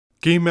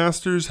Game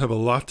masters have a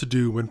lot to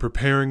do when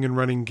preparing and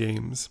running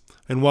games,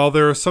 and while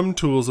there are some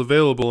tools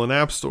available in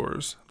app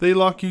stores, they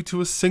lock you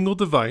to a single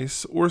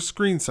device or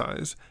screen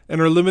size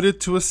and are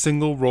limited to a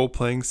single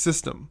role-playing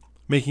system,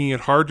 making it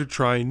hard to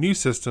try new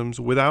systems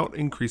without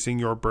increasing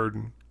your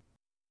burden.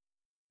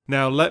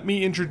 Now let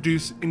me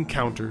introduce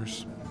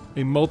Encounters,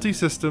 a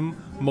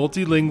multi-system,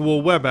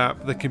 multilingual web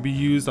app that can be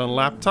used on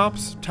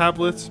laptops,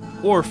 tablets,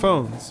 or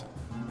phones.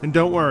 And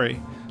don't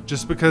worry,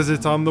 just because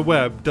it's on the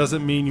web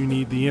doesn't mean you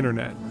need the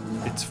internet.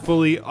 It's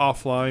fully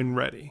offline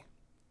ready.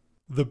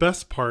 The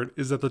best part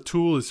is that the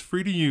tool is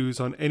free to use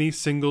on any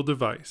single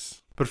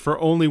device. But for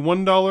only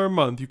 $1 a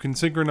month, you can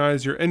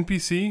synchronize your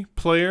NPC,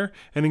 player,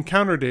 and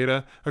encounter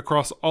data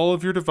across all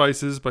of your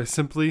devices by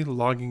simply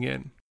logging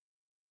in.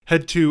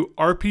 Head to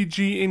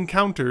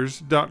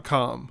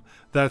rpgencounters.com.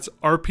 That's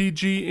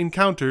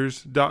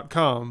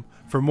rpgencounters.com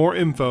for more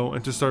info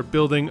and to start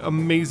building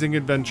amazing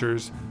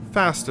adventures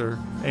faster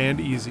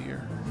and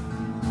easier.